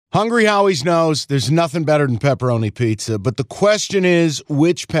Hungry Howie's knows there's nothing better than pepperoni pizza, but the question is,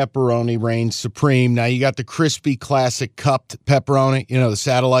 which pepperoni reigns supreme? Now, you got the crispy classic cupped pepperoni, the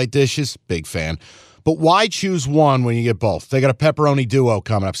satellite dishes, big fan. But why choose one when you get both? They got a pepperoni duo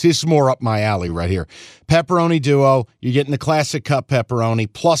coming up. See, this is more up my alley right here. Pepperoni duo, you're getting the classic cup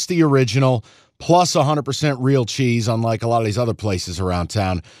pepperoni, plus the original, plus 100% real cheese, unlike a lot of these other places around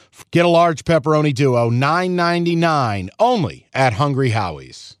town. Get a large pepperoni duo, $9.99, only at Hungry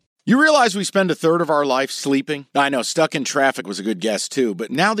Howie's. You realize we spend a third of our life sleeping? I know, stuck in traffic was a good guess too, but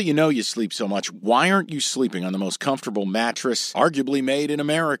now that you know you sleep so much, why aren't you sleeping on the most comfortable mattress arguably made in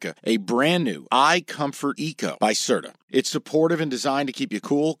America? A brand new iComfort Eco by Serta. It's supportive and designed to keep you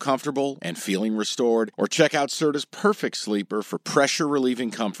cool, comfortable, and feeling restored. Or check out Serta's Perfect Sleeper for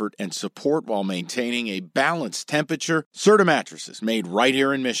pressure-relieving comfort and support while maintaining a balanced temperature. Serta mattresses made right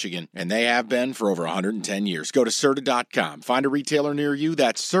here in Michigan, and they have been for over 110 years. Go to Serta.com. Find a retailer near you.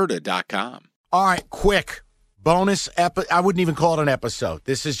 That's Serta.com. All right, quick bonus I wouldn't even call it an episode.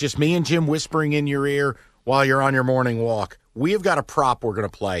 This is just me and Jim whispering in your ear while you're on your morning walk. We have got a prop we're going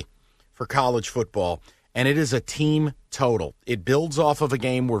to play for college football, and it is a team total. It builds off of a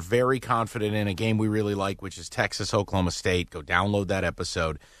game we're very confident in, a game we really like, which is Texas-Oklahoma State. Go download that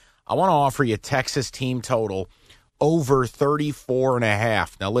episode. I want to offer you Texas team total over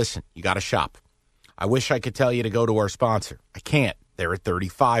 34.5. Now, listen, you got to shop. I wish I could tell you to go to our sponsor. I can't. They're at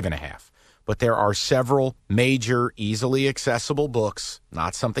 35.5. But there are several major, easily accessible books,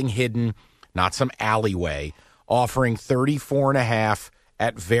 not something hidden, not some alleyway, offering 34.5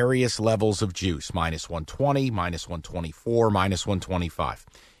 at various levels of juice, minus 120, minus 124, minus 125.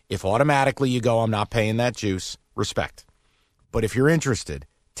 If automatically you go, I'm not paying that juice, respect. But if you're interested,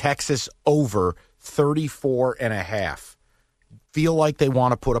 Texas over 34.5. Feel like they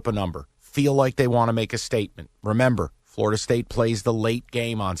want to put up a number. Feel like they want to make a statement. Remember, Florida State plays the late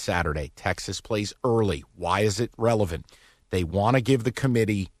game on Saturday. Texas plays early. Why is it relevant? They want to give the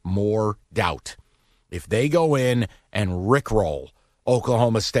committee more doubt. If they go in and rickroll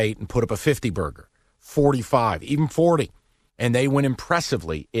Oklahoma State and put up a 50-burger, 45, even 40, and they win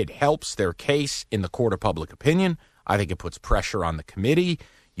impressively, it helps their case in the court of public opinion. I think it puts pressure on the committee.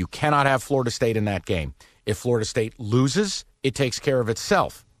 You cannot have Florida State in that game. If Florida State loses, it takes care of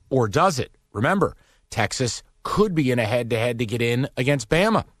itself. Or does it? Remember, Texas could be in a head-to-head to get in against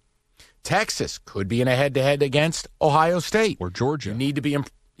Bama. Texas could be in a head-to-head against Ohio State. Or Georgia. You need to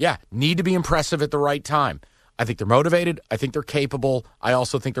be impressive at the right time. I think they're motivated. I think they're capable. I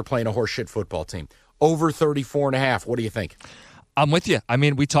also think they're playing a horseshit football team. Over 34.5. What do you think? I'm with you. I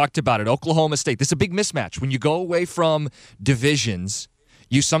mean, we talked about it. Oklahoma State, this is a big mismatch. When you go away from divisions,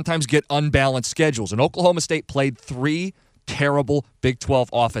 you sometimes get unbalanced schedules. And Oklahoma State played 3 terrible Big 12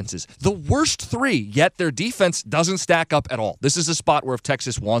 offenses. The worst 3, yet their defense doesn't stack up at all. This is a spot where if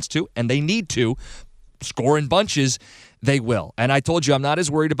Texas wants to, and they need to, score in bunches, they will. And I told you I'm not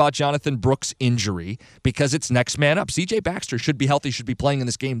as worried about Jonathan Brooks' injury because it's next man up. C.J. Baxter should be healthy, should be playing in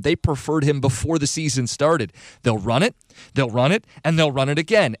this game. They preferred him before the season started. They'll run it, and they'll run it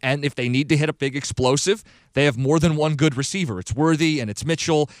again. And if they need to hit a big explosive, they have more than one good receiver. It's Worthy and it's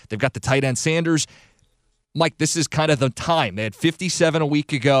Mitchell. They've got the tight end Sanders. Mike, this is kind of the time. They had 57 a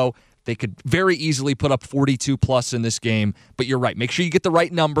week ago. They could very easily put up 42-plus in this game. But you're right. Make sure you get the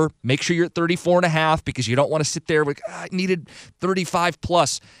right number. Make sure you're at 34.5 because you don't want to sit there with, I needed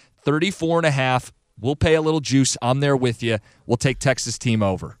 35-plus. 34.5. We'll pay a little juice. I'm there with you. We'll take Texas team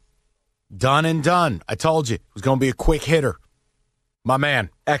over. Done and done. I told you. It was going to be a quick hitter. My man,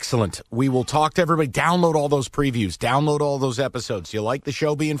 excellent. We will talk to everybody. Download all those previews. Download all those episodes. You like the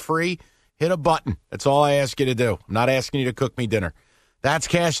show being free? Hit a button. That's all I ask you to do. I'm not asking you to cook me dinner. That's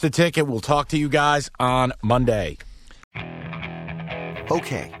Cash the Ticket. We'll talk to you guys on Monday.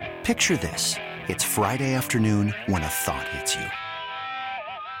 Okay, picture this. It's Friday afternoon when a thought hits you.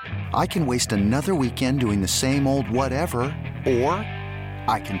 I can waste another weekend doing the same old whatever, or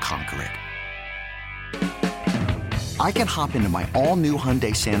I can conquer it. I can hop into my all-new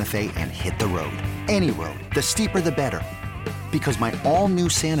Hyundai Santa Fe and hit the road. Any road. The steeper, the better. Because my all-new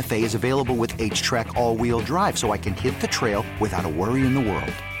Santa Fe is available with H-Track all-wheel drive, so I can hit the trail without a worry in the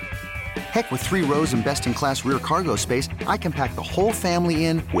world. Heck, with 3 rows and best-in-class rear cargo space, I can pack the whole family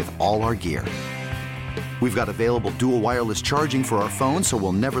in with all our gear. We've got available dual wireless charging for our phones, so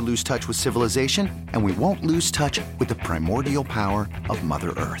we'll never lose touch with civilization, and we won't lose touch with the primordial power of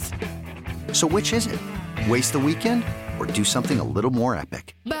Mother Earth. So which is it? Waste the weekend or do something a little more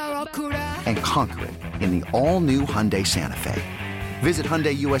epic? And conquer it in the all-new Hyundai Santa Fe. Visit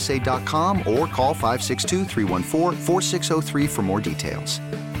HyundaiUSA.com or call 562-314-4603 for more details.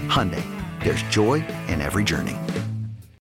 Hyundai, there's joy in every journey.